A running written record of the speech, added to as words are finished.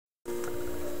I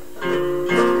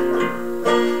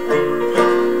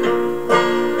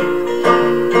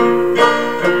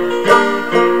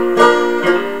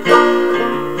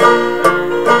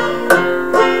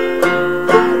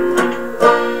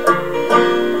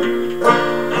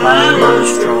was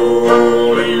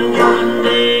strolling one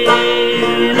day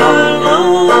in a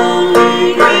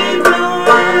lonely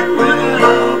graveyard when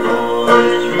a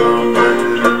voice from the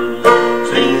tomb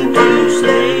seemed to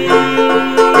say,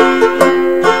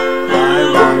 I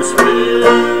once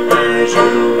lived as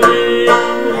you live,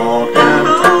 walked and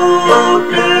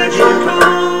talked as you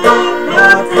talk,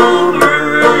 but from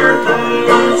earth I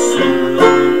was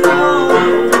soon called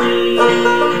away.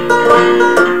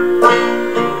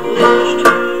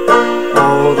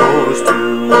 Those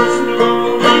tunes,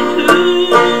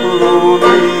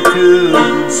 lonely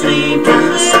tunes, seem to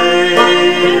say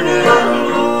that our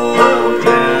love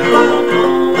cannot go.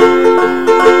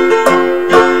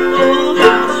 Oh,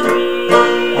 how sweet,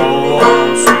 oh, how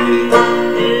sweet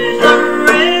is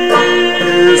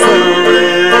the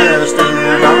rest in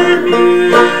our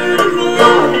beautiful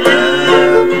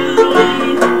heavenly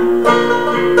home.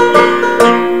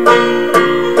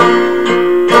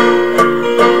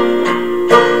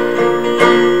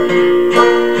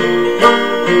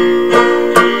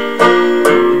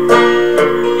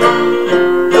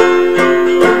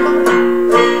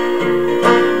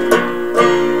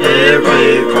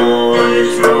 Every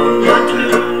voice from the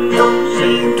tomb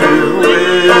seemed to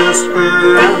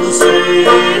whisper and say,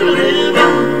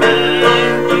 living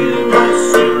man, you must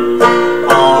soon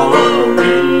follow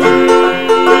me.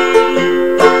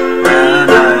 And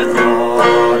I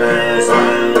thought as I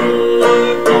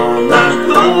looked on that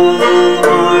cold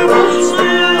marble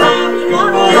slab,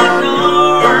 what a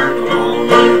dark,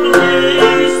 lonely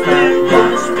place that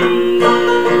must be.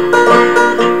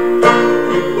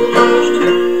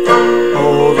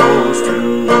 Those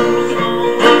tunes,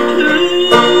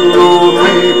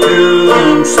 lonely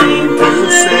tunes seem to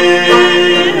say